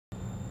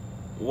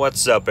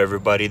What's up,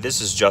 everybody? This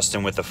is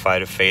Justin with The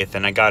Fight of Faith,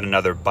 and I got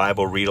another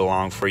Bible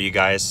read-along for you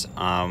guys.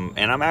 And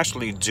I'm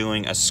actually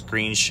doing a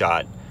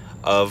screenshot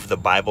of the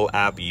Bible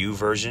app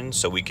YouVersion,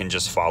 so we can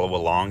just follow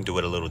along, do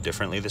it a little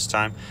differently this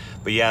time.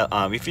 But yeah,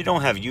 if you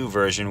don't have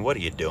YouVersion, what are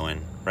you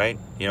doing, right?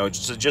 You know,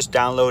 just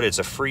download it. It's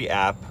a free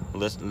app.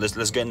 Let's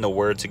get in the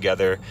Word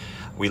together.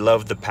 We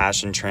love the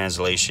Passion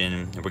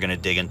Translation. We're going to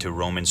dig into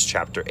Romans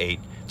chapter 8,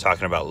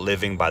 talking about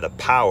living by the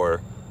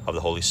power of the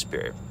Holy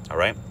Spirit. All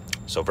right?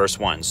 So verse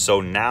 1, so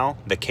now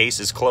the case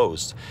is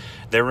closed.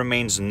 There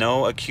remains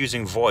no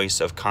accusing voice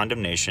of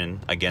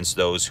condemnation against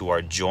those who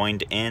are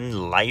joined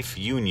in life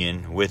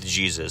union with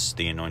Jesus,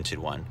 the Anointed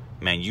One.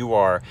 Man, you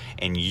are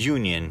in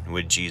union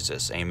with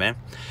Jesus. Amen.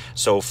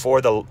 So for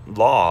the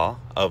law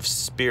of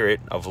Spirit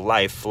of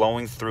life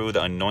flowing through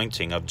the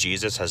anointing of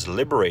Jesus has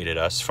liberated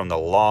us from the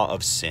law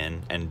of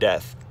sin and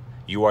death.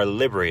 You are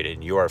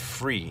liberated. You are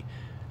free.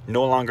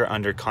 No longer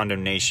under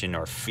condemnation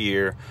or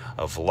fear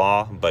of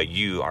law, but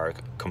you are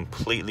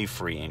completely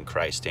free in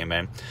Christ.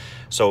 Amen.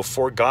 So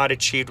for God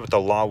achieved what the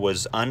law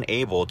was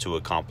unable to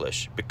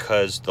accomplish,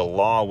 because the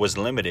law was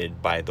limited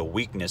by the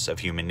weakness of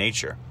human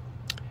nature.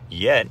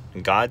 Yet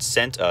God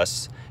sent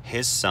us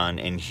his Son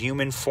in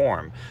human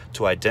form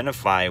to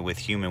identify with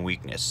human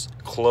weakness.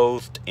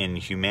 Clothed in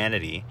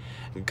humanity,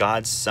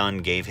 God's Son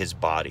gave his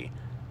body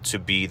to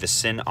be the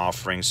sin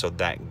offering so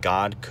that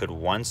God could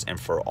once and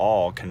for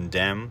all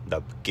condemn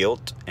the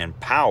guilt and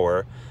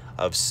power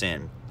of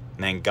sin.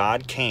 And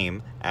God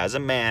came as a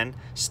man,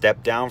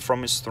 stepped down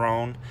from his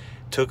throne,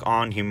 took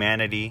on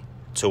humanity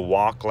to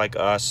walk like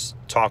us,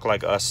 talk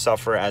like us,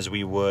 suffer as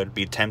we would,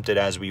 be tempted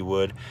as we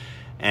would,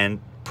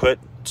 and put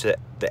to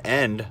the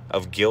end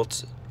of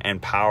guilt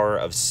and power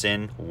of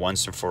sin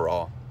once and for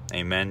all.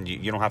 Amen.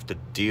 You don't have to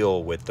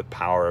deal with the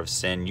power of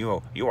sin.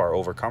 You are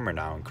overcomer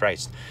now in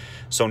Christ.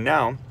 So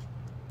now,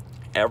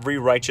 every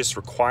righteous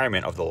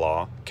requirement of the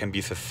law can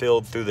be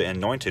fulfilled through the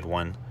Anointed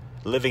One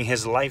living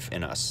his life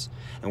in us.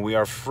 And we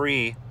are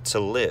free to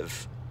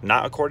live,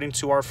 not according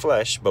to our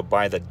flesh, but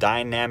by the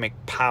dynamic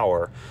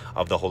power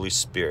of the Holy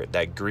Spirit.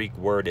 That Greek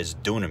word is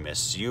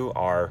dunamis. You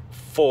are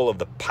full of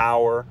the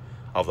power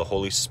of the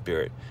Holy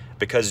Spirit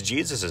because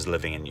Jesus is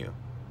living in you.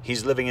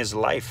 He's living his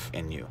life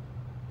in you.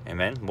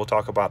 Amen. We'll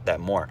talk about that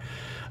more.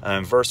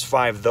 Verse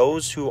 5,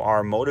 those who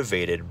are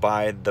motivated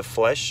by the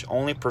flesh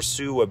only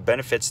pursue what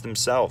benefits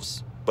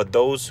themselves. But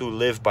those who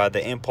live by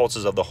the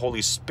impulses of the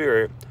Holy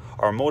Spirit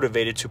are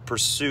motivated to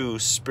pursue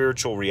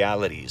spiritual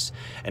realities.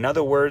 In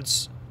other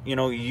words, you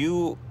know,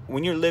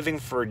 when you're living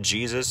for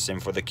Jesus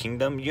and for the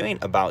kingdom, you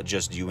ain't about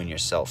just you and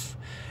yourself.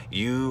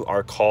 You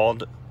are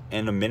called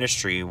in a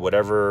ministry,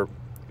 whatever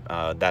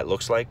that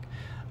looks like.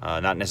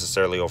 Not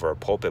necessarily over a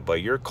pulpit,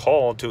 but you're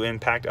called to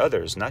impact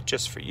others, not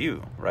just for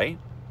you, right?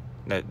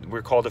 That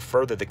we're called to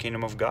further the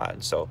kingdom of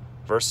God. So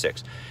verse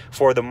 6,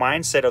 for the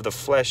mindset of the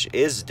flesh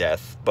is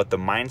death, but the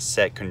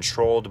mindset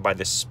controlled by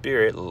the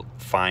Spirit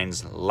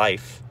finds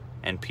life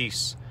and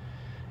peace.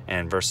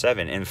 And verse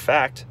 7, in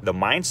fact, the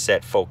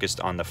mindset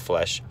focused on the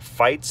flesh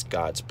fights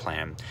God's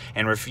plan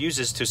and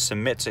refuses to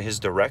submit to his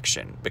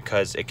direction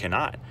because it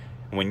cannot.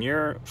 When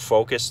you're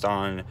focused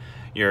on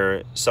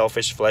your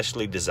selfish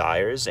fleshly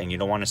desires and you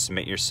don't want to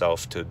submit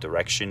yourself to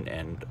direction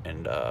and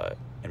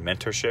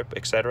mentorship,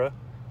 etc.,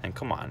 and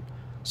come on.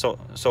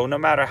 So no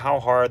matter how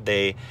hard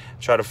they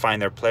try to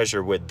find their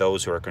pleasure with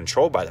those who are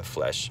controlled by the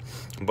flesh,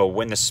 but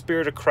when the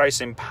Spirit of Christ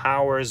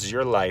empowers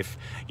your life,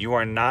 you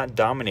are not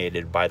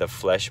dominated by the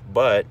flesh,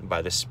 but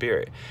by the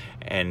Spirit.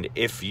 And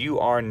if you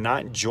are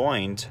not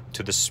joined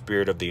to the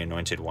Spirit of the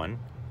Anointed One,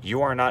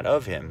 you are not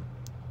of him.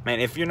 Man,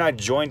 if you're not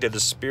joined to the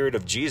Spirit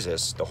of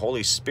Jesus, the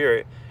Holy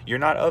Spirit, you're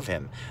not of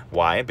him.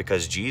 Why?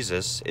 Because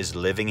Jesus is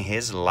living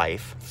his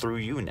life through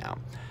you now.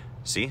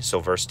 See, so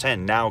verse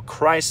 10, now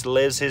Christ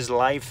lives his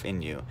life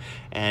in you.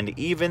 And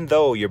even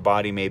though your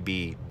body may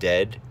be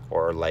dead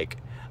or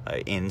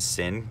in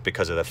sin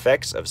because of the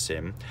effects of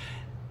sin,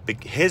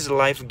 his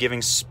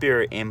life-giving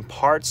Spirit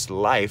imparts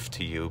life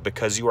to you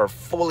because you are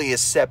fully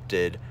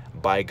accepted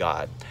by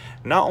God.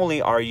 Not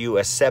only are you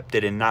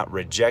accepted and not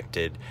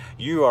rejected,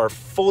 you are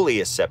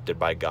fully accepted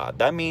by God.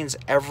 That means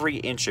every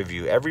inch of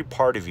you, every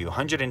part of you,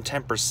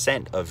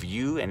 110% of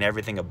you and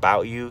everything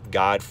about you,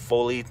 God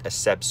fully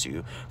accepts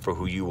you for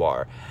who you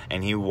are.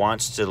 And he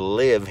wants to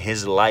live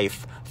his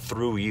life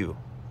through you.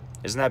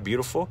 Isn't that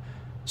beautiful?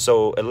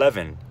 So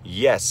 11,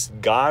 yes,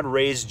 God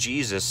raised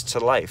Jesus to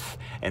life.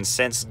 And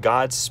since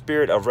God's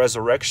Spirit of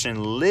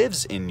resurrection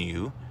lives in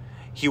you,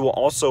 he will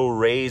also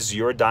raise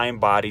your dying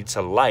body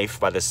to life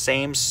by the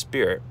same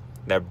Spirit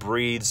that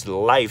breathes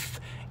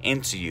life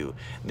into you.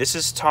 This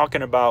is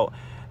talking about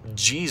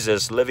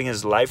Jesus living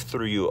his life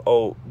through you.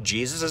 Oh,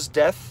 Jesus'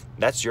 death,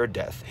 that's your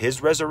death.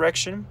 His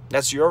resurrection,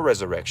 that's your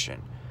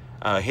resurrection.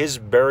 His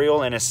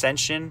burial and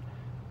ascension,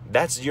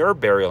 that's your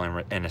burial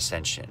and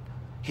ascension.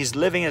 He's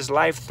living his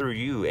life through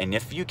you. And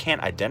if you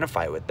can't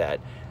identify with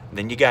that,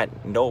 then you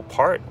got no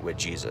part with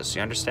Jesus.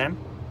 You understand?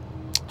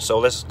 So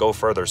let's go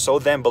further. So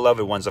then,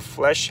 beloved ones, the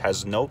flesh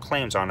has no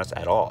claims on us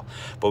at all,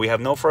 but we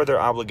have no further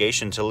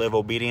obligation to live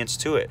obedience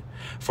to it.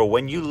 For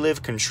when you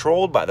live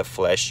controlled by the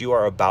flesh, you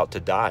are about to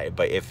die.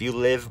 But if you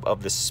live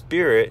of the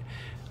Spirit,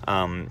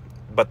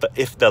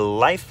 if the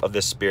life of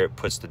the Spirit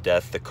puts to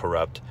death the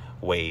corrupt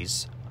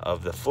ways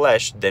of the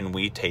flesh, then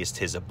we taste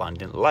his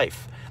abundant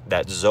life,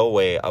 that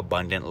Zoe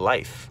abundant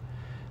life.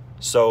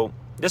 So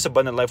this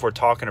abundant life we're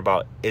talking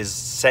about is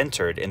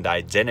centered in the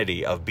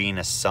identity of being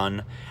a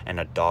son and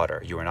a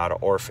daughter. You are not an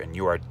orphan.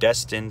 You are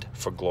destined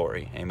for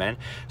glory. Amen.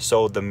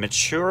 So the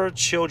mature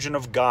children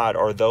of God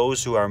are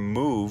those who are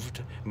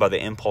moved by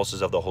the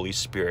impulses of the Holy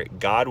Spirit.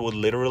 God will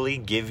literally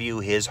give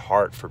you his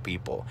heart for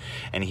people,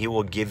 and he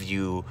will give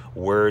you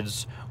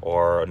words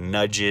or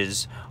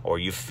nudges, or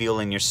you feel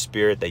in your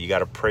spirit that you got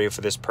to pray for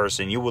this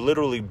person. You will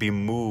literally be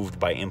moved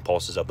by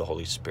impulses of the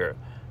Holy Spirit.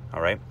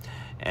 All right.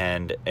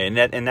 And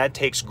that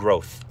takes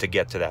growth to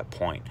get to that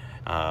point.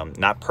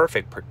 Not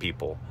perfect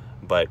people,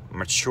 but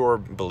mature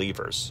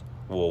believers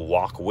will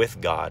walk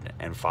with God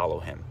and follow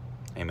him.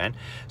 Amen.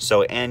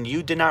 So, and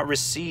you did not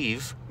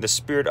receive the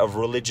spirit of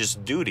religious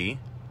duty,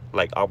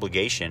 like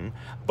obligation,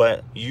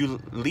 but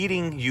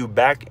leading you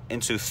back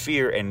into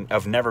fear and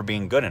of never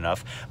being good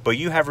enough, but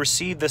you have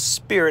received the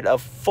spirit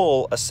of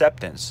full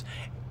acceptance,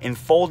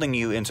 enfolding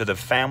you into the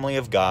family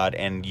of God,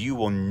 and you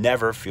will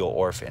never feel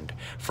orphaned.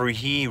 For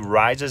he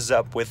rises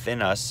up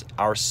within us,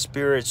 our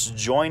spirits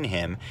join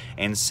him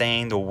in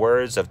saying the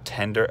words of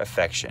tender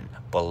affection,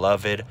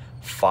 Beloved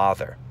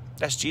Father.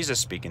 That's Jesus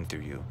speaking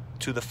through you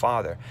to the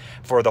Father.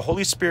 For the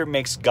Holy Spirit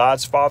makes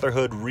God's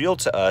fatherhood real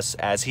to us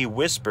as he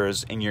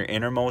whispers in your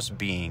innermost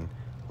being.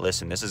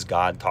 Listen, this is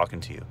God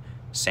talking to you,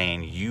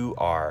 saying you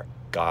are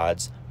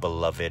God's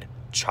beloved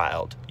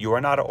child. You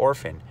are not an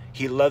orphan.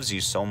 He loves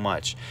you so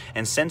much.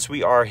 And since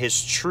we are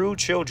his true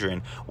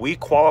children, we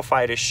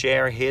qualify to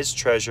share his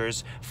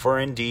treasures, for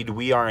indeed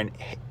we are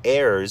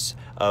heirs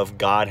of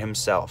God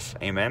himself.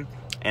 Amen.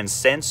 And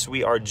since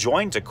we are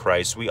joined to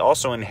Christ, we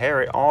also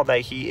inherit all that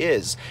he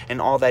is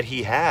and all that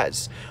he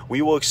has.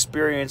 We will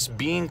experience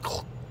being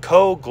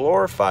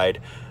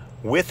co-glorified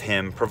with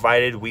him,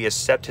 provided we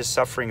accept his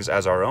sufferings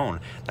as our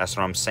own. That's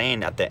what I'm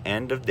saying. At the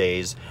end of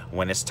days,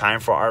 when it's time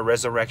for our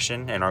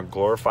resurrection and our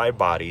glorified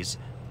bodies,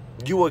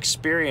 you will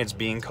experience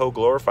being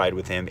co-glorified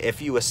with him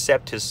if you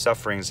accept his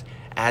sufferings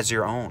as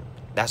your own.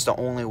 That's the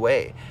only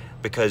way,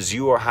 because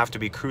you will have to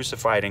be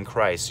crucified in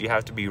Christ. You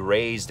have to be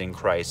raised in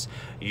Christ.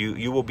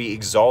 You will be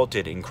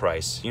exalted in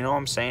Christ. You know what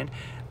I'm saying?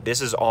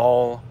 This is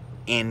all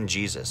in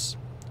Jesus.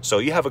 So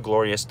you have a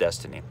glorious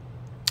destiny.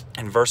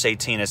 In verse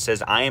 18, it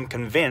says, I am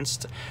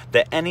convinced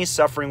that any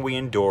suffering we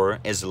endure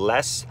is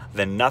less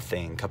than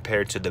nothing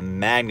compared to the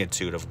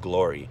magnitude of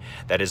glory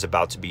that is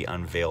about to be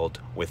unveiled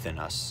within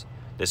us.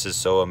 This is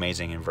so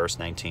amazing. In verse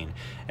 19,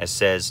 it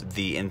says,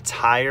 the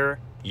entire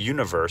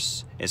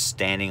universe is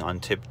standing on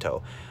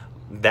tiptoe.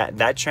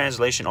 That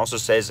translation also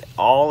says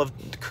all of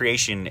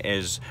creation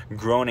is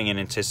groaning in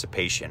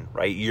anticipation,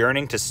 right?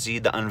 Yearning to see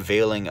the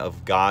unveiling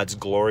of God's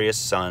glorious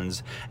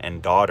sons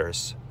and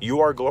daughters. You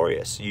are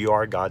glorious. You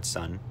are God's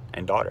son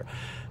and daughter.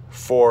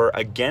 For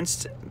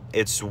against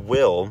its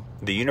will,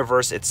 the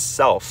universe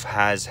itself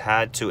has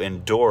had to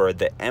endure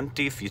the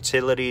empty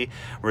futility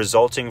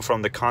resulting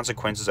from the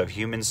consequences of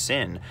human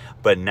sin.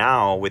 But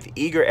now, with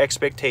eager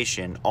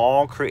expectation,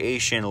 all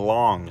creation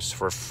longs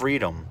for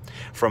freedom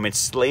from its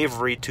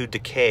slavery to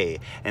decay,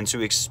 and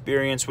to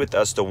experience with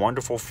us the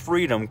wonderful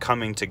freedom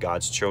coming to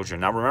God's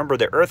children. Now remember,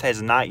 the earth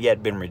has not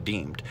yet been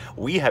redeemed.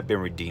 We have been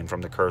redeemed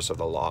from the curse of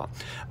the law.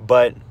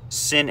 But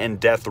sin and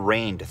death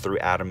reigned through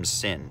Adam's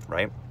sin,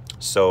 right?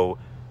 So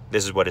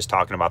this is what it's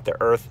talking about.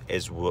 The earth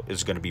is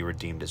going to be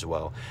redeemed as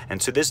well. And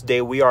to this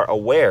day, we are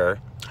aware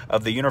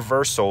of the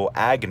universal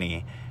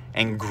agony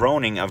and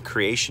groaning of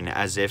creation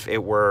as if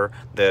it were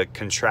the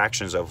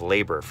contractions of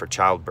labor for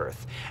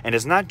childbirth. And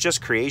it's not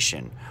just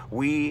creation.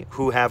 We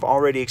who have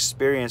already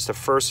experienced the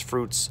first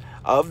fruits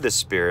of the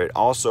Spirit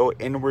also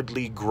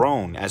inwardly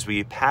groan as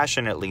we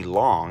passionately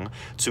long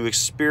to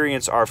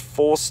experience our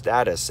full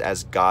status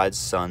as God's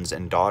sons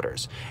and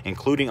daughters,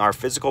 including our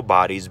physical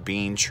bodies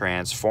being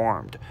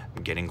transformed,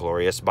 getting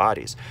glorious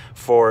bodies.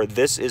 For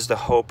this is the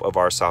hope of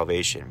our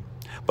salvation.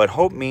 But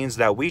hope means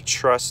that we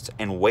trust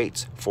and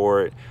wait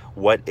for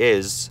what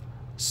is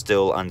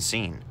still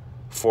unseen.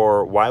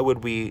 For why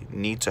would we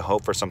need to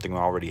hope for something we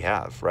already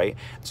have, right?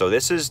 So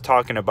this is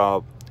talking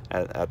about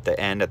at the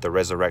end, at the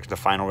resurrection, the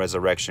final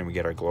resurrection, we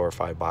get our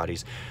glorified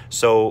bodies.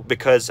 So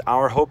because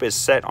our hope is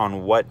set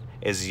on what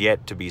is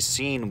yet to be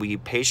seen, we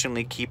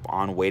patiently keep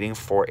on waiting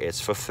for its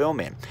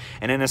fulfillment.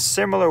 And in a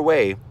similar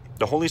way,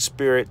 the Holy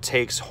Spirit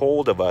takes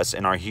hold of us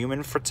in our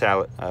human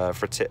frailty,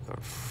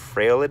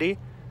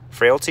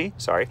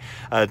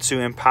 to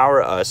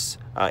empower us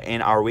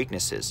in our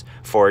weaknesses.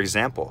 For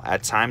example,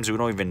 at times we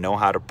don't even know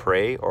how to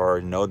pray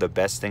or know the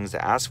best things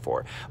to ask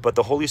for, but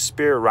the Holy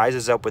Spirit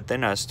rises up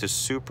within us to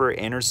super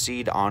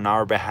intercede on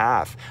our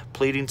behalf,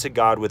 pleading to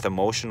God with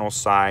emotional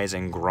sighs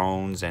and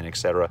groans and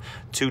etc.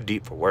 too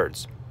deep for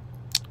words.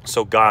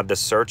 So God, the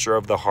searcher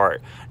of the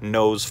heart,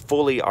 knows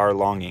fully our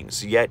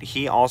longings, yet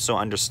he also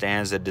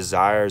understands the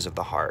desires of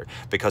the heart,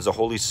 because the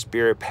Holy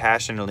Spirit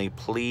passionately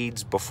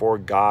pleads before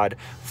God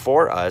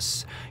for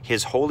us,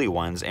 his holy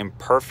ones, in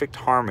perfect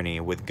harmony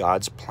with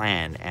God's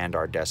plan and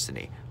our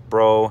destiny.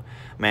 Bro,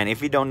 man,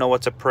 if you don't know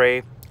what to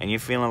pray and you're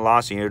feeling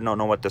lost and you don't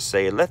know what to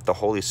say, let the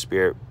Holy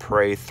Spirit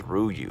pray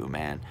through you,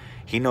 man.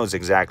 He knows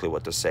exactly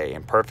what to say,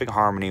 in perfect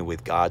harmony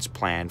with God's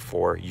plan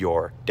for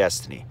your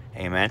destiny.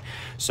 Amen.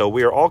 So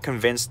we are all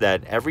convinced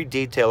that every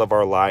detail of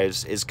our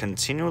lives is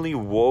continually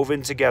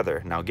woven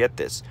together. Now get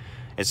this.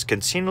 It's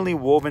continually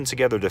woven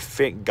together to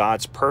fit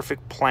God's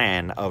perfect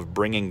plan of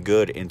bringing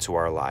good into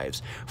our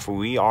lives. For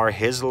we are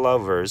his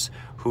lovers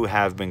who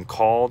have been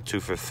called to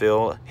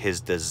fulfill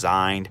his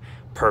designed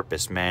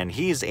purpose, man.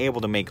 He is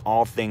able to make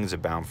all things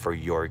abound for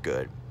your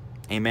good.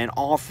 Amen.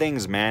 All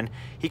things, man.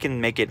 He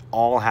can make it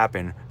all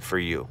happen for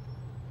you.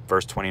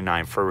 Verse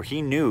 29, for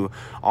he knew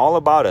all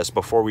about us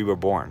before we were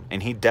born,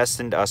 and he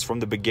destined us from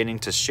the beginning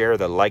to share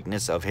the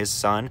likeness of his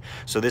Son.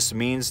 So this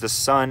means the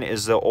Son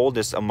is the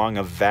oldest among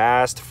a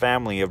vast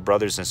family of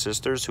brothers and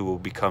sisters who will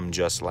become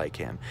just like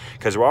him.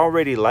 Because we're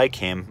already like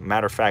him.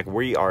 Matter of fact,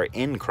 we are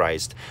in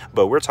Christ,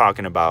 but we're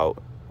talking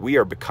about we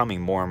are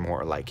becoming more and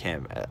more like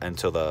him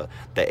until the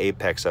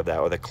apex of that,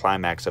 or the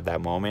climax of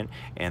that moment,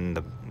 in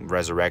the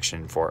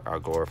resurrection for our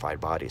glorified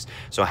bodies.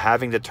 So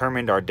having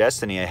determined our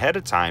destiny ahead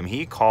of time,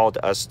 he called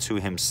us to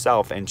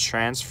himself and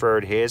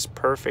transferred his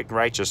perfect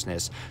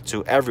righteousness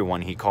to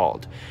everyone he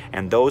called.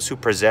 And those who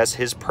possess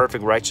his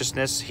perfect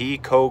righteousness, he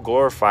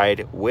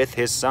co-glorified with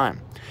his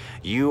Son.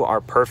 You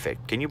are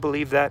perfect. Can you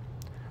believe that?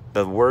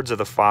 The words of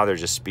the Father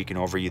just speaking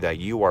over you, that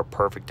you are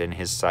perfect in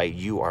his sight.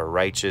 You are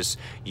righteous.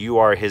 You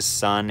are his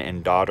son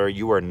and daughter.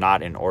 You are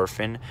not an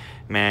orphan.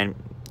 Man,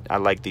 I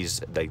like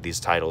these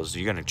titles.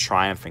 You're going to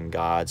triumph in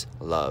God's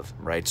love,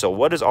 right? So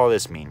what does all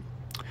this mean?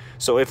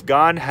 So if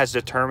God has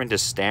determined to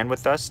stand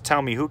with us,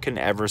 tell me, who can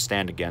ever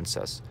stand against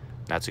us?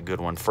 That's a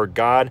good one. For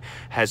God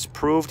has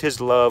proved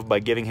his love by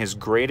giving his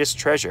greatest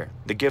treasure,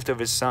 the gift of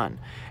his Son.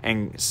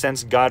 And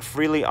since God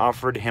freely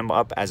offered him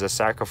up as a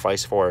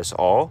sacrifice for us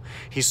all,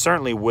 he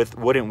certainly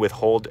wouldn't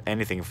withhold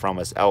anything from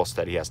us else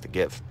that he has to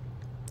give.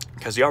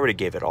 Because he already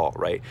gave it all,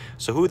 right?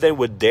 So who then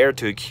would dare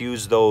to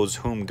accuse those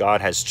whom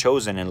God has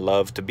chosen in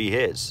love to be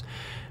his?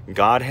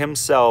 God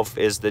himself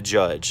is the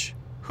judge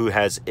who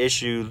has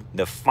issued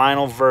the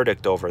final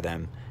verdict over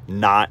them,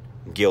 not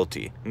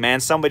guilty. Man,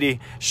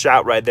 somebody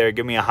shout right there,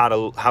 give me a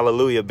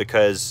hallelujah,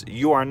 because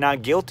you are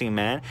not guilty,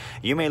 man.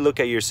 You may look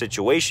at your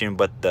situation,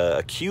 but the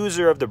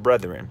accuser of the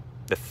brethren,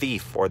 the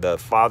thief or the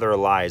father of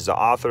lies, the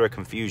author of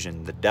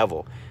confusion, the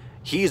devil,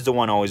 he's the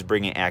one always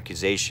bringing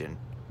accusation.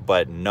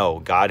 But no,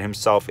 God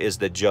himself is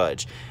the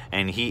judge,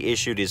 and he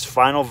issued his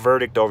final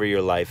verdict over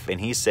your life, and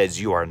he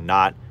says you are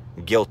not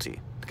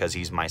guilty, because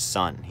he's my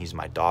son, he's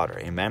my daughter.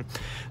 Amen.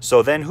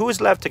 So then who is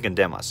left to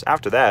condemn us?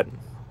 After that,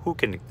 who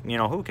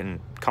can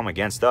come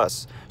against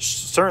us?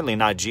 Certainly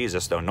not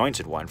Jesus, the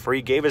anointed one, for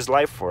he gave his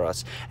life for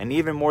us. And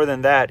even more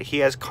than that, he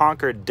has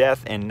conquered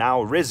death and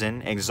now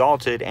risen,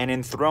 exalted, and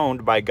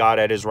enthroned by God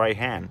at his right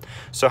hand.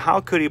 So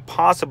how could he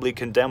possibly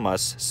condemn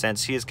us,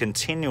 since he is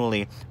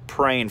continually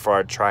praying for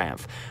our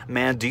triumph?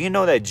 Man, do you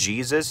know that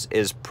Jesus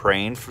is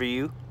praying for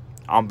you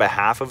on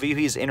behalf of you?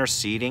 He's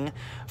interceding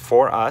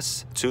for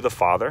us to the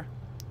Father.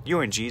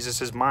 You're in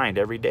Jesus' mind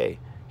every day.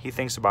 He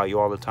thinks about you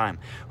all the time.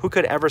 Who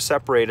could ever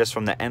separate us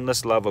from the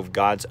endless love of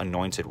God's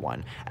anointed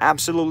one?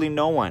 Absolutely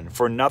no one,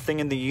 for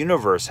nothing in the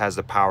universe has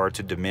the power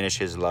to diminish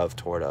his love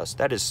toward us.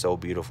 That is so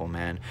beautiful,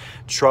 man.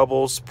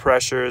 Troubles,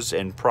 pressures,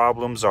 and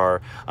problems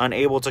are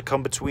unable to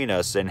come between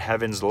us and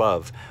heaven's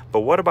love.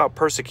 But what about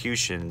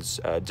persecutions,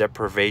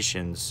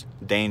 deprivations,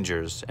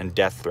 dangers, and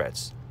death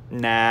threats?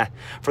 Nah,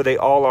 for they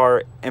all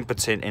are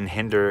impotent and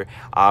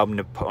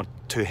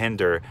to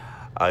hinder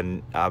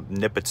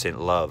omnipotent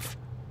love.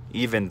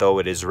 Even though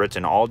it is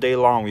written, all day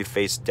long we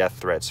face death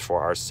threats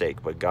for our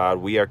sake. But God,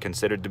 we are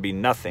considered to be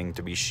nothing,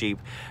 to be sheep,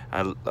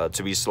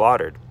 to be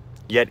slaughtered.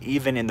 Yet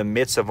even in the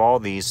midst of all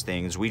these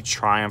things, we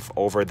triumph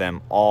over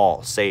them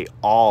all. Say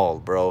all,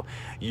 bro.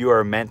 You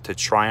are meant to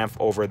triumph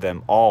over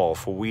them all.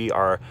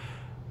 For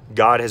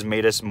God has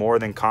made us more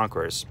than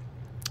conquerors.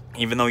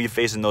 Even though you're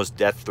facing those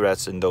death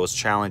threats and those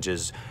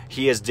challenges,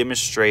 he has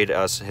demonstrated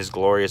us his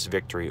glorious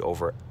victory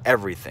over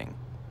everything.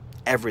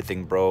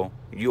 Everything, bro.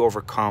 You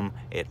overcome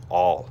it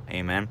all.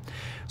 Amen.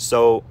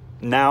 So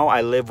now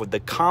I live with the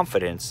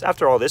confidence.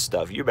 After all this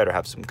stuff, you better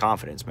have some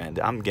confidence, man.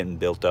 I'm getting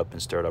built up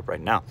and stirred up right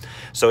now.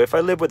 So if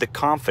I live with the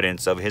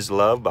confidence of his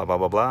love, blah, blah,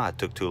 blah, blah, I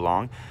took too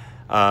long.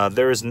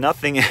 There is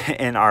nothing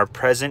in our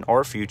present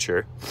or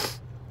future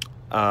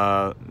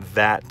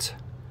that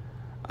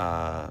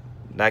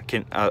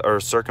can or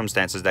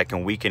circumstances that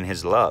can weaken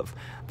his love.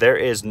 There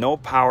is no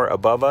power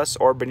above us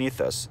or beneath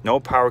us.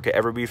 No power could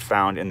ever be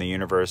found in the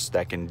universe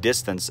that can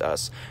distance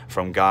us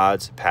from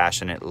God's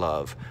passionate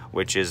love,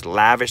 which is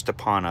lavished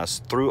upon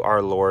us through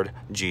our Lord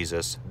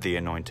Jesus, the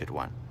Anointed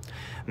One.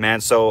 man.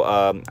 So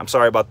I'm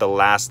sorry about the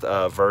last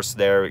verse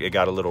there. It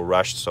got a little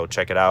rushed, so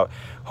check it out.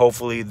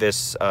 Hopefully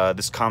this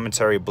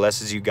commentary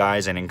blesses you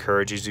guys and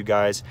encourages you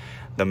guys.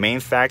 The main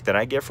fact that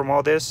I get from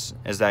all this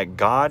is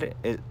that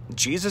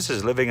Jesus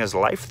is living his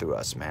life through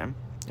us, man.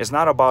 It's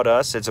not about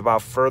us. It's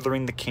about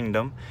furthering the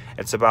kingdom.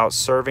 It's about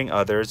serving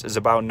others. It's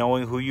about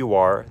knowing who you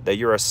are, that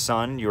you're a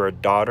son, you're a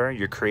daughter,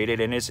 you're created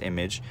in his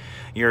image.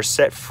 You're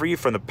set free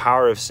from the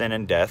power of sin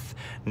and death.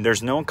 And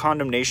there's no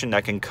condemnation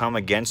that can come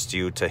against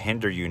you to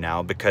hinder you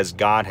now, because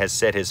God has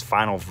said his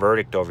final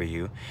verdict over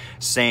you,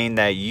 saying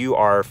that you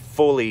are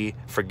fully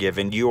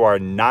forgiven. You are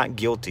not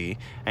guilty.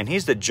 And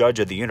he's the judge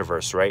of the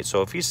universe, right?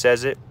 So if he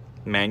says it,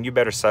 man, you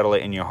better settle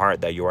it in your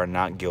heart that you are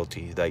not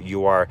guilty, that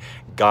you are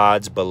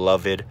God's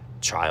beloved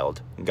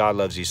child. God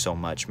loves you so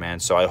much, man.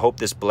 So I hope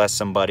this blessed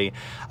somebody.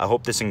 I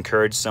hope this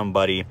encouraged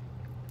somebody.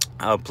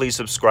 Please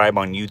subscribe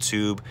on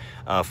YouTube.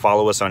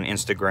 Follow us on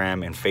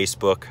Instagram and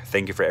Facebook.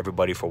 Thank you for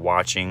everybody for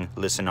watching.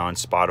 Listen on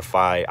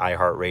Spotify,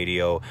 iHeart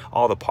Radio,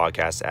 all the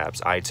podcast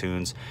apps,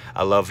 iTunes.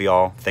 I love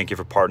y'all. Thank you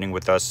for partnering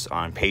with us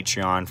on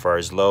Patreon for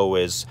as low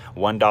as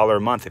 $1 a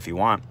month if you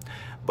want.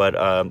 But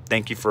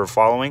thank you for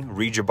following.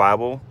 Read your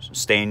Bible.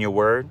 Stay in your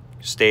word.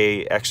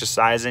 Stay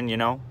exercising, you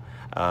know.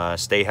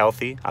 Stay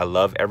healthy. I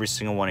love every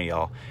single one of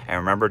y'all. And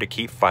remember to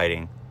keep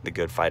fighting the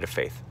good fight of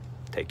faith.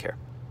 Take care.